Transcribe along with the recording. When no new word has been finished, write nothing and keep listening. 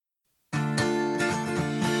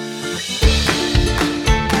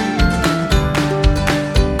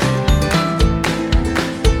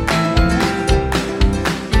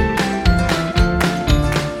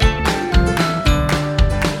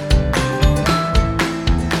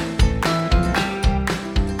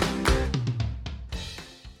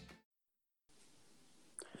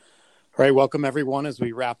All right, welcome everyone. As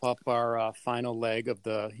we wrap up our final leg of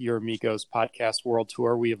the Your Amigos podcast world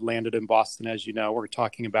tour, we have landed in Boston. As you know, we're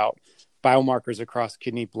talking about biomarkers across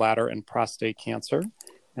kidney, bladder, and prostate cancer.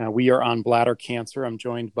 We are on bladder cancer. I'm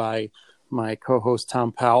joined by my co-host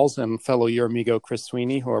Tom Powles and fellow Your Amigo Chris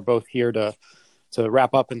Sweeney, who are both here to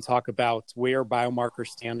wrap up and talk about where biomarkers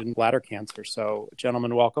stand in bladder cancer. So,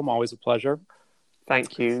 gentlemen, welcome. Always a pleasure.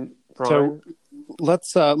 Thank you, Brian.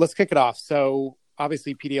 So let's kick it off. So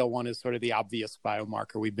obviously PD-L1 is sort of the obvious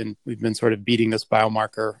biomarker. We've been sort of beating this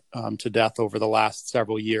biomarker to death over the last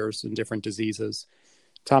several years in different diseases.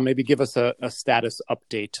 Tom, maybe give us a status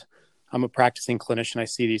update. I'm a practicing clinician. I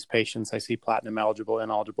see these patients. I see platinum eligible,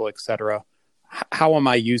 ineligible, et cetera. How am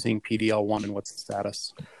I using PD-L1 and what's the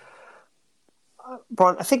status?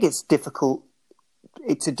 Brian, I think it's difficult.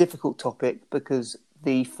 It's a difficult topic because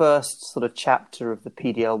the first sort of chapter of the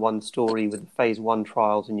PD-L1 story with the phase 1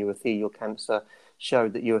 trials in urothelial cancer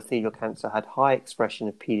showed that urothelial cancer had high expression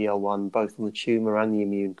of PD-L1, both on the tumour and the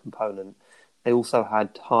immune component. They also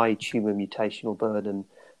had high tumour mutational burden,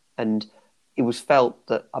 and it was felt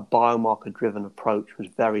that a biomarker-driven approach was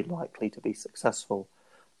very likely to be successful.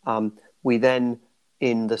 We then,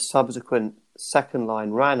 in the subsequent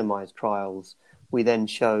second-line randomized trials, we then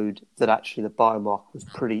showed that actually the biomarker was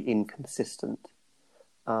pretty inconsistent.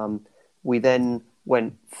 We then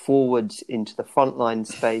went forwards into the frontline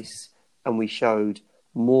space and we showed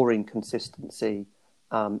more inconsistency.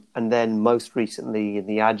 And then most recently in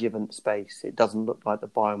the adjuvant space, it doesn't look like the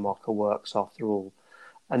biomarker works after all.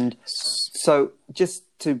 And so just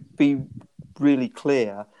to be really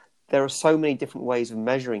clear, there are so many different ways of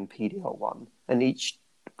measuring PD-L1, and each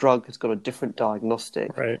drug has got a different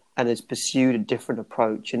diagnostic and has pursued a different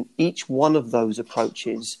approach. And each one of those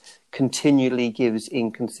approaches continually gives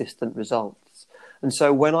inconsistent results. And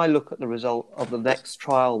so when I look at the result of the next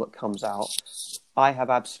trial that comes out, I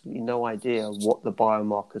have absolutely no idea what the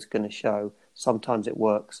biomarker is going to show. Sometimes it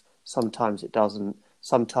works, sometimes it doesn't,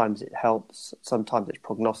 sometimes it helps, sometimes it's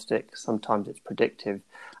prognostic, sometimes it's predictive.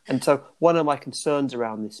 And so one of my concerns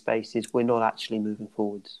around this space is we're not actually moving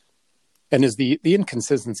forwards. And is the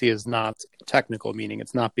inconsistency is not technical, meaning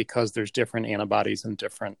it's not because there's different antibodies and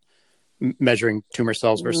different measuring tumor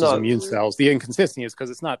cells versus immune cells. The inconsistency is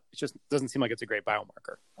because it just doesn't seem like it's a great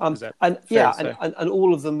biomarker. And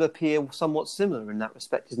all of them appear somewhat similar in that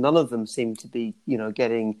respect, because none of them seem to be,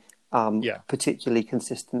 getting particularly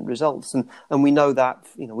consistent results. And we know that,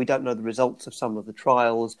 we don't know the results of some of the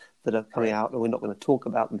trials that are coming out, and we're not going to talk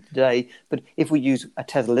about them today. But if we use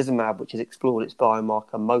atezolizumab, which has explored its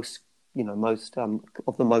biomarker most of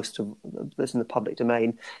that's in the public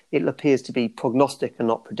domain, it appears to be prognostic and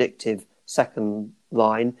not predictive second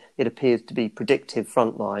line. It appears to be predictive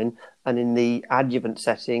front line, and in the adjuvant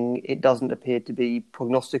setting, it doesn't appear to be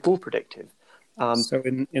prognostic or predictive. So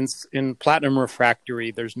in platinum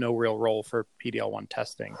refractory, there's no real role for PD-L1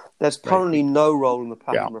 testing. There's currently no role in the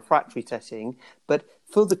platinum refractory setting, but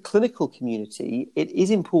for the clinical community, it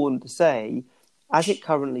is important to say, as it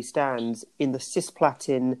currently stands in the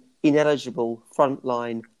cisplatin ineligible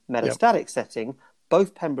frontline metastatic setting,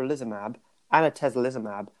 both pembrolizumab and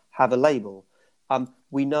atezolizumab have a label.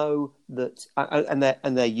 We know that,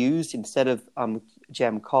 and they're used instead of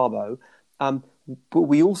gem-carbo, but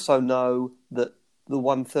we also know that the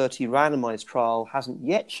 130 randomized trial hasn't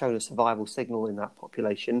yet shown a survival signal in that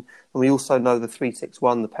population, and we also know the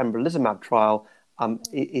 361, the pembrolizumab trial,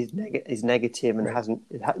 is negative and hasn't.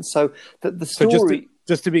 So the story.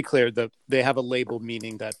 Just to be clear, they have a label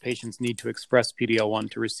meaning that patients need to express PD-L1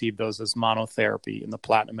 to receive those as monotherapy in the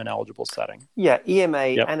platinum ineligible setting. Yeah, EMA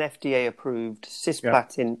and FDA approved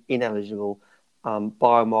cisplatin ineligible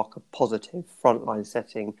biomarker positive frontline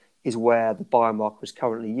setting is where the biomarker is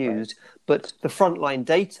currently used. But the frontline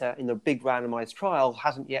data in the big randomized trial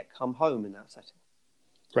hasn't yet come home in that setting.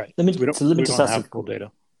 Right. Let me just ask have full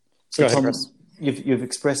data. So, Tom, you've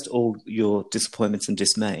expressed all your disappointments and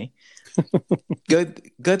dismay. Go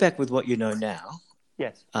back with what you know now.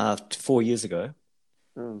 Yes. 4 years ago.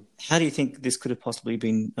 How do you think this could have possibly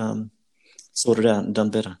been sorted out and done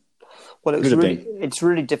better? Well, it's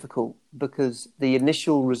really difficult because the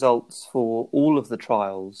initial results for all of the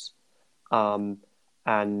trials, and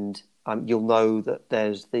you'll know that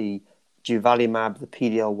there's the durvalumab, the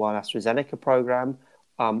PD-L1 AstraZeneca program,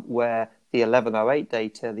 where the 1108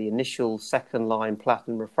 data, the initial second-line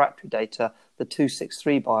platinum refractory data, the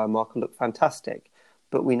 263 biomarker looked fantastic.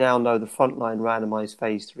 But we now know the frontline randomized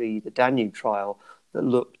phase 3, the Danube trial, that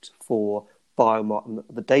looked for biomarker.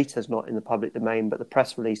 The data's not in the public domain, but the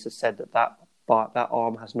press release has said that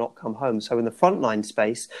arm has not come home. So in the frontline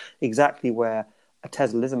space, exactly where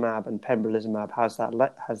atezolizumab and pembrolizumab has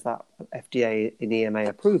that FDA and EMA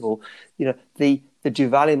approval, the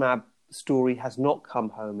durvalumab story has not come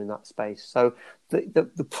home in that space. So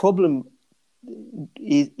the problem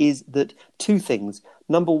is that two things.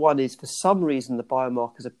 Number one is, for some reason, the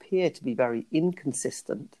biomarkers appear to be very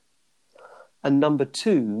inconsistent. And number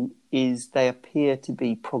two is they appear to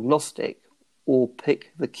be prognostic or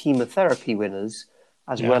pick the chemotherapy winners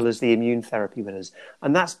as well as the immune therapy winners.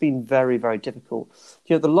 And that's been very, very difficult.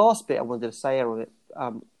 The last bit I wanted to say on it,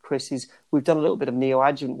 Chris, is we've done a little bit of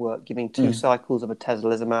neoadjuvant work, giving 2 cycles of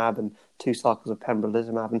atezolizumab and 2 cycles of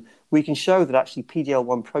pembrolizumab, and we can show that actually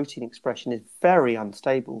PD-L1 protein expression is very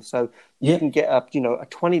unstable. So you can get a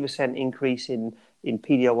 20% increase in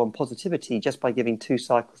PD-L1 positivity just by giving 2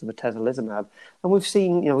 cycles of atezolizumab. And we've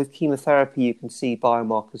seen, with chemotherapy, you can see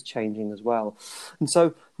biomarkers changing as well. And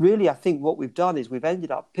so really, I think what we've done is we've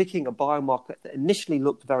ended up picking a biomarker that initially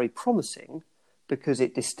looked very promising because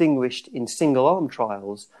it distinguished in single-arm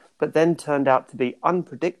trials, but then turned out to be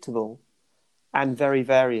unpredictable and very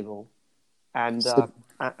variable. And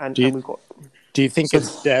we've got... Do you think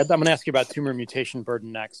it's dead? I'm going to ask you about tumor mutation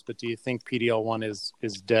burden next, but do you think PD-L1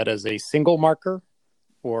 is dead as a single marker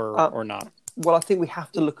or not? Well, I think we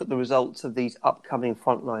have to look at the results of these upcoming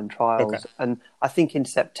frontline trials. Okay. And I think in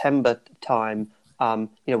September time,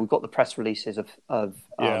 we've got the press releases of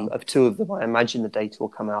 2 of them. I imagine the data will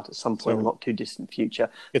come out at some point in the not too distant future.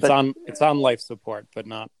 It's on life support, but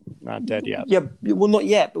not dead yet. Yeah, well, not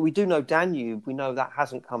yet, but we do know Danube. We know that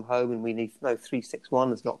hasn't come home, and we know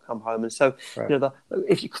 361 has not come home. And so,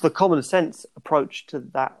 the common sense approach to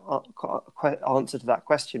that answer to that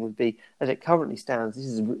question would be, as it currently stands, this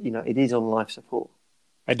is it is on life support.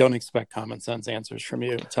 I don't expect common sense answers from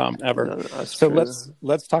you, Tom, ever. No, so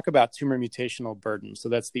let's talk about tumor mutational burden. So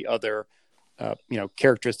that's the other,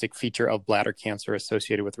 characteristic feature of bladder cancer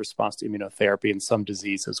associated with response to immunotherapy in some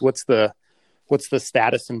diseases. What's the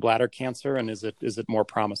status in bladder cancer, and is it more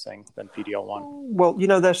promising than PD-L1? Well,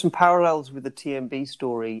 there's some parallels with the TMB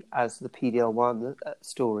story as the PD-L1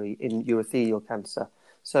 story in urothelial cancer.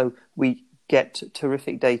 So we get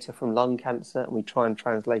terrific data from lung cancer, and we try and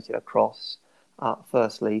translate it across.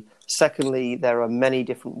 Firstly. Secondly, there are many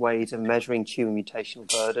different ways of measuring tumor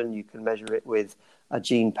mutational burden. You can measure it with a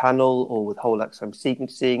gene panel or with whole exome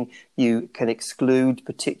sequencing. You can exclude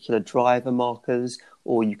particular driver markers,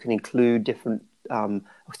 or you can include different. You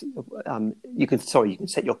can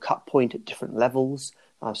set your cut point at different levels.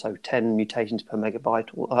 So 10 mutations per megabyte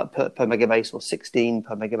or per megabase, or 16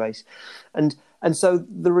 per megabase, and so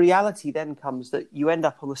the reality then comes that you end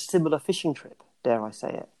up on a similar fishing trip, dare I say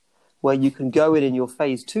it, where you can go in your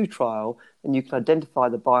phase 2 trial and you can identify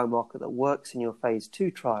the biomarker that works in your phase 2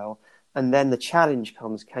 trial. And then the challenge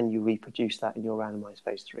comes, can you reproduce that in your randomized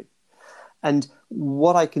phase 3? And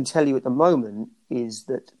what I can tell you at the moment is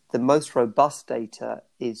that the most robust data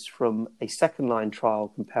is from a second-line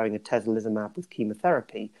trial comparing atezolizumab with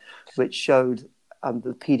chemotherapy, which showed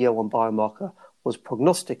the PD-L1 biomarker was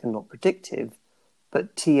prognostic and not predictive,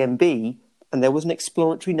 but TMB, and there was an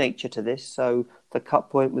exploratory nature to this, so the cut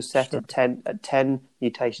point was set at 10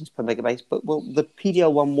 mutations per megabase. But the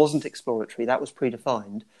PD-L1 wasn't exploratory; that was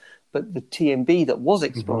predefined. But the TMB that was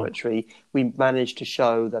exploratory, we managed to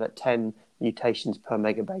show that at 10 mutations per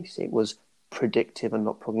megabase, it was predictive and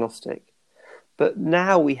not prognostic. But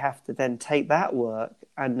now we have to then take that work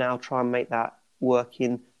and now try and make that work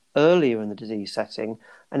in earlier in the disease setting.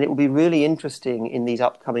 And it will be really interesting in these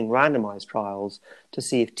upcoming randomized trials to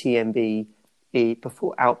see if TMB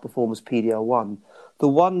outperforms PD-L1. The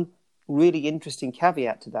one really interesting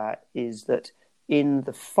caveat to that is that in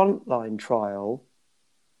the frontline trial,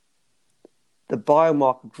 the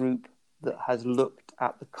biomarker group that has looked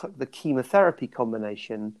at the chemotherapy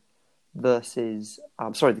combination versus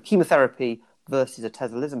the chemotherapy versus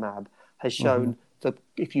atezolizumab has shown that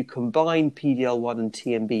if you combine PD-L1 and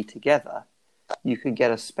TMB together, you can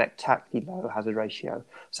get a spectacularly low hazard ratio.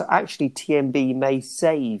 So actually TMB may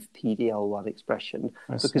save PD-L1 expression,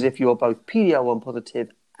 because if you're both PD-L1 positive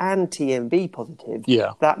and TMB positive,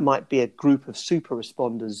 that might be a group of super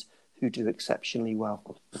responders who do exceptionally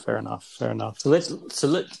well. Fair enough. So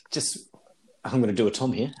let's just, I'm going to do a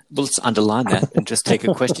Tom here. Well, let's underline that and just take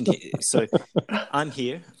a question here. So I'm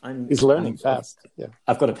here. He's learning fast. Yeah.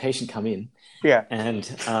 I've got a patient come in. Yeah. And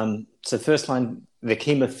so first line, the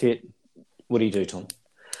chemo fit. What do you do, Tom?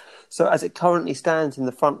 So as it currently stands in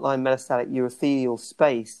the frontline metastatic urothelial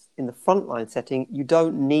space, in the frontline setting, you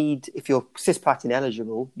don't need, if you're cisplatin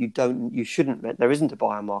eligible, you shouldn't, there isn't a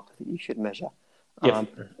biomarker that you should measure.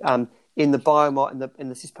 In the biomarker, in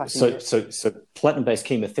the cisplatin. So platinum-based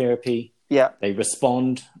chemotherapy. Yeah. They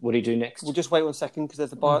respond. What do you do next? We'll just wait 1 second because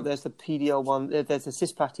there's the PDL1, there's the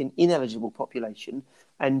cisplatin ineligible population,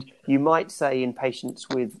 and you might say in patients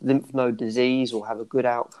with lymph node disease or have a good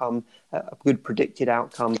outcome, a good predicted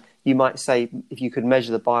outcome, you might say if you could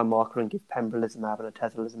measure the biomarker and give pembrolizumab and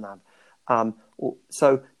atezolizumab.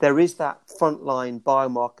 So there is that frontline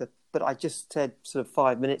biomarker. But I just said sort of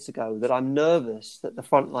 5 minutes ago that I'm nervous that the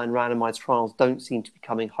frontline randomized trials don't seem to be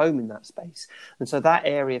coming home in that space. And so that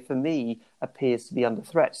area for me appears to be under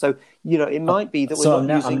threat. So, it might be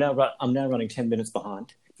that I'm now running 10 minutes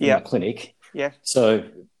behind in Yeah. my clinic. Yeah. So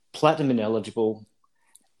platinum ineligible,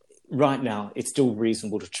 right now, it's still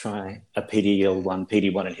reasonable to try a PD-L1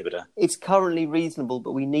 inhibitor. It's currently reasonable,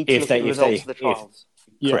 but we need to look at the results of the trials.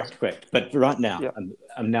 Correct. But right now,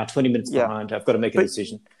 I'm now 20 minutes behind. I've got to make a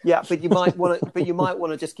decision. Yeah, but you might want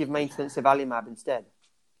to just give maintenance avelumab instead.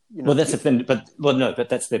 Well, that's the thing. But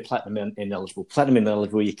that's their platinum ineligible. Platinum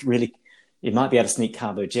ineligible, you might be able to sneak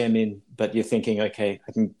carbogem in, but you're thinking, okay,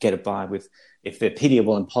 I can get it by with, if they're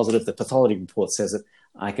PD-L1 positive, the pathology report says it,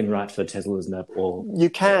 I can write for atezolizumab or... You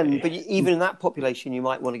can, but even in that population, you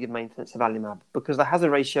might want to give maintenance avelumab because the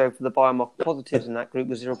hazard ratio for the biomarker positives in that group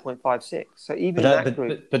was 0.56. So even in that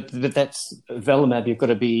group... But that's avelumab, you've got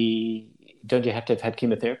to be... Don't you have to have had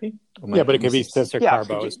chemotherapy? Yeah, but it could be cis or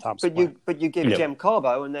carbo, as Tom's point. But you give gem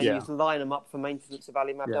carbo and then you line them up for maintenance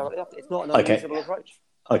avelumab directly after. It's not an unreasonable approach.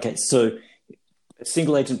 Okay, so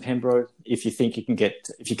single agent pembro, if you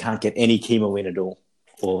can't get any chemo in at all,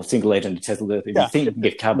 or single agent atezolizumab, if you think you can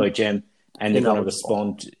get carbogem and they're going to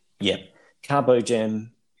respond,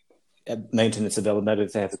 carbogem, maintenance of avelumab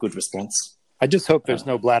if they have a good response. I just hope there's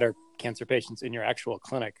no bladder cancer patients in your actual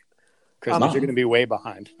clinic, Chris, because you're going to be way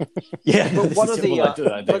behind. Yeah, but one of the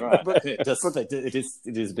it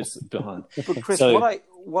is a bit behind. But Chris,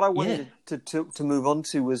 what I wanted to move on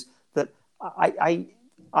to was that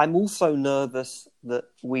I'm also nervous that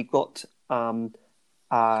we got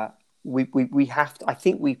we have to, I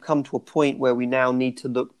think we've come to a point where we now need to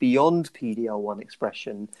look beyond PD-L1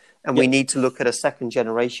 expression and we need to look at a second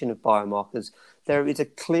generation of biomarkers. There is a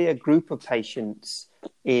clear group of patients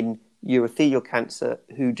in urothelial cancer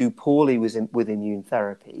who do poorly with immune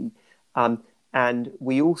therapy. And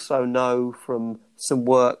we also know from some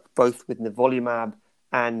work both with nivolumab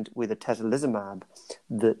and with atezolizumab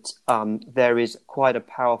that there is quite a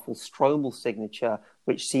powerful stromal signature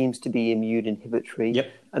which seems to be immune inhibitory.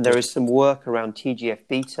 Yep. And there is some work around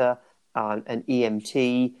TGF-beta and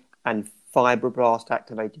EMT and fibroblast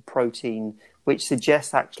activated protein, which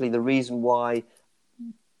suggests actually the reason why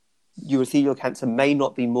urothelial cancer may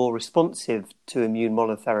not be more responsive to immune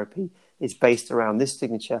monotherapy is based around this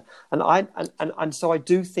signature. And so I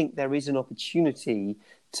do think there is an opportunity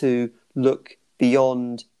to look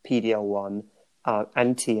beyond PD-L1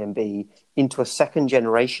 and TMB into a second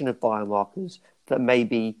generation of biomarkers that may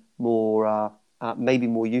be more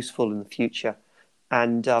useful in the future.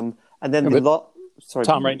 And then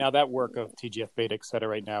Tom, right now that work of TGF beta, et cetera,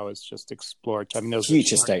 right now is just explored. I mean, those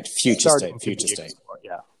future state.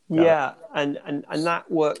 Yeah, and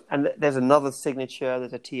that work, and there's another signature.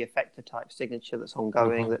 There's a T effector type signature that's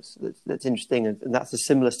ongoing. That's interesting, and that's a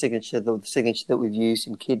similar signature, the signature that we've used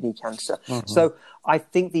in kidney cancer. So I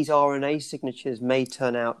think these RNA signatures may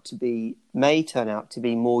turn out to be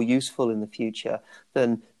more useful in the future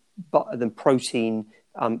than protein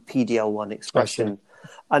PD-L1 expression.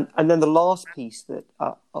 And then the last piece that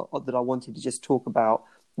I wanted to just talk about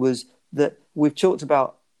was that we've talked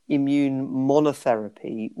about immune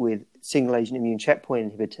monotherapy with single agent immune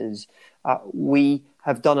checkpoint inhibitors. We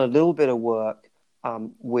have done a little bit of work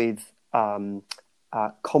with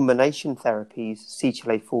combination therapies,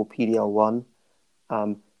 CTLA-4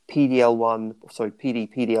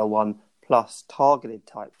 PD-L1 plus targeted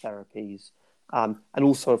type therapies, and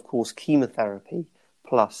also, of course, chemotherapy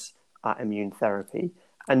plus immune therapy.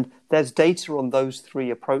 And there's data on those three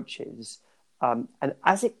approaches. And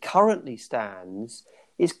as it currently stands,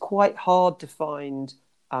 it's quite hard to find,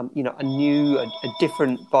 a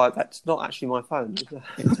different. That's not actually my phone.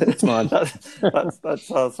 It's mine. That's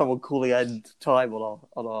someone calling end time on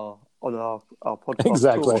our podcast.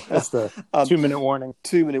 Exactly. Call. That's the 2-minute warning.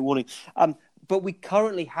 2-minute warning. But we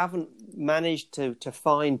currently haven't managed to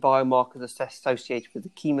find biomarkers associated with the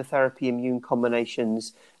chemotherapy immune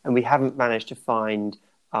combinations, and we haven't managed to find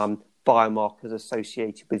biomarkers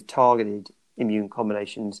associated with targeted immune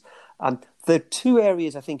combinations. The two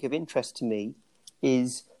areas I think of interest to me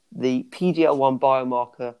is the PD-L1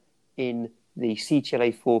 biomarker in the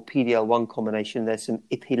CTLA-4 PD-L1 combination. There's some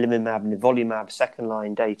ipilimumab, nivolumab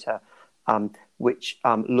second-line data, which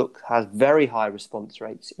has very high response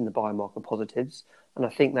rates in the biomarker positives. and I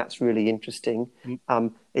think that's really interesting.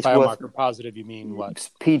 It's Biomarker positive, you mean what?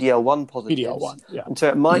 PD-L1 positives. PD-L1, yeah. And so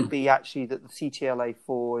it might be actually that the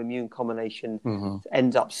CTLA-4 immune combination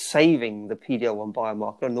ends up saving the PD-L1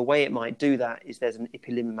 biomarker. And the way it might do that is there's an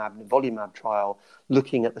ipilimumab and nivolumab trial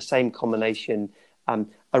looking at the same combination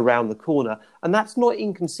around the corner. And that's not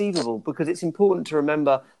inconceivable, because it's important to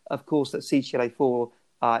remember, of course, that CTLA-4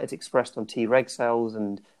 is expressed on Treg cells,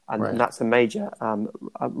 and that's a major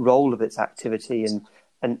role of its activity.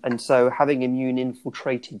 And so having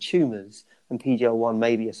immune-infiltrated tumours, and PD-L1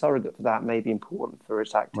 may be a surrogate for that, may be important for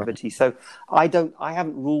its activity. So I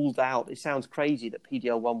haven't ruled out, it sounds crazy that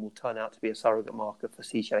PD-L1 will turn out to be a surrogate marker for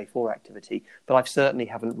CTLA-4 activity, but I certainly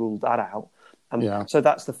haven't ruled that out. So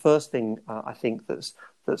that's the first thing I think that's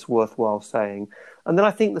worthwhile saying. And then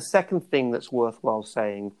I think the second thing that's worthwhile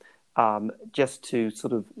saying, just to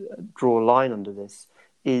sort of draw a line under this,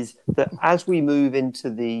 is that as we move into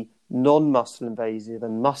the non-muscle invasive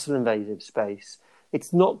and muscle invasive space,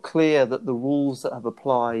 it's not clear that the rules that have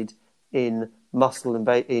applied in in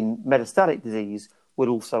metastatic disease would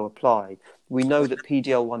also apply. We know that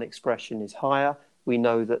PD-L1 expression is higher. We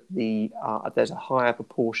know that there's a higher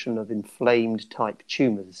proportion of inflamed type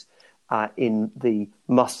tumours in the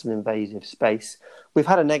muscle invasive space. We've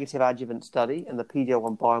had a negative adjuvant study, and the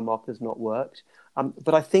PD-L1 biomarker has not worked.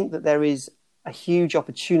 But I think that there is a huge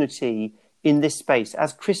opportunity in this space,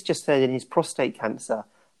 as Chris just said in his prostate cancer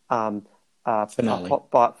finale,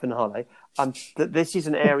 that this is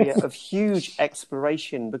an area of huge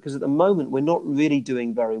exploration, because at the moment we're not really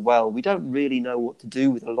doing very well. We don't really know what to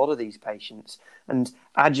do with a lot of these patients, and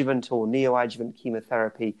adjuvant or neoadjuvant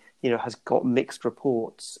chemotherapy, has got mixed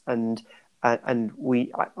reports. And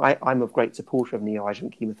I'm a great supporter of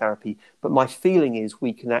neoadjuvant chemotherapy, but my feeling is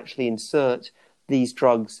we can actually insert these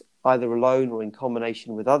drugs either alone or in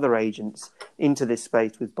combination with other agents into this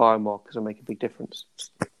space with biomarkers and make a big difference.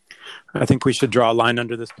 I think we should draw a line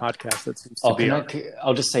under this podcast. That seems to be.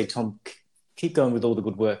 I'll just say, Tom, keep going with all the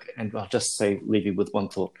good work, and I'll just leave you with one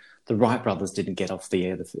thought: the Wright brothers didn't get off the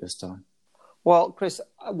air the first time. Well, Chris,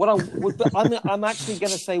 I'm actually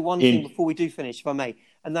going to say one thing before we do finish, if I may,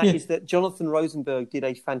 and that is that Jonathan Rosenberg did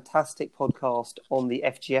a fantastic podcast on the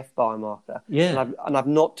FGF biomarker. Yeah, and I've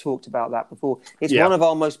not talked about that before. It's one of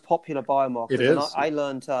our most popular biomarkers. It is. And I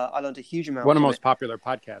learned a huge amount. One of the most popular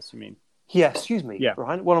podcasts, you mean? Yeah, excuse me,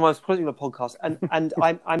 Brian. One of my most popular podcasts, and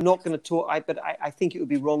I'm not going to talk. But I think it would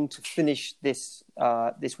be wrong to finish this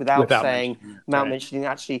without mentioning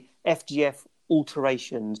actually FGF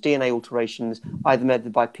alterations, DNA alterations, either made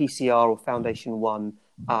by PCR or Foundation One,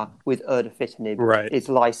 with erdafitinib is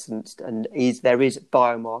licensed, and there is a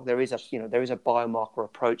biomarker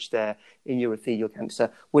approach there in urothelial cancer.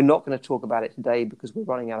 We're not going to talk about it today because we're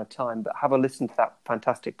running out of time, but have a listen to that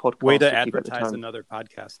fantastic podcast. Way to advertise another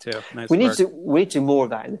podcast too. Nice we need to do more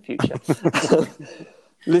of that in the future.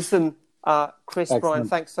 Listen, Chris, excellent. Brian,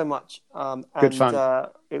 thanks so much. Good fun.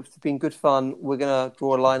 It's been good fun. We're going to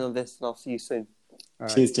draw a line on this, and I'll see you soon.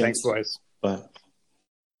 Cheers, James. Thanks, boys. Bye.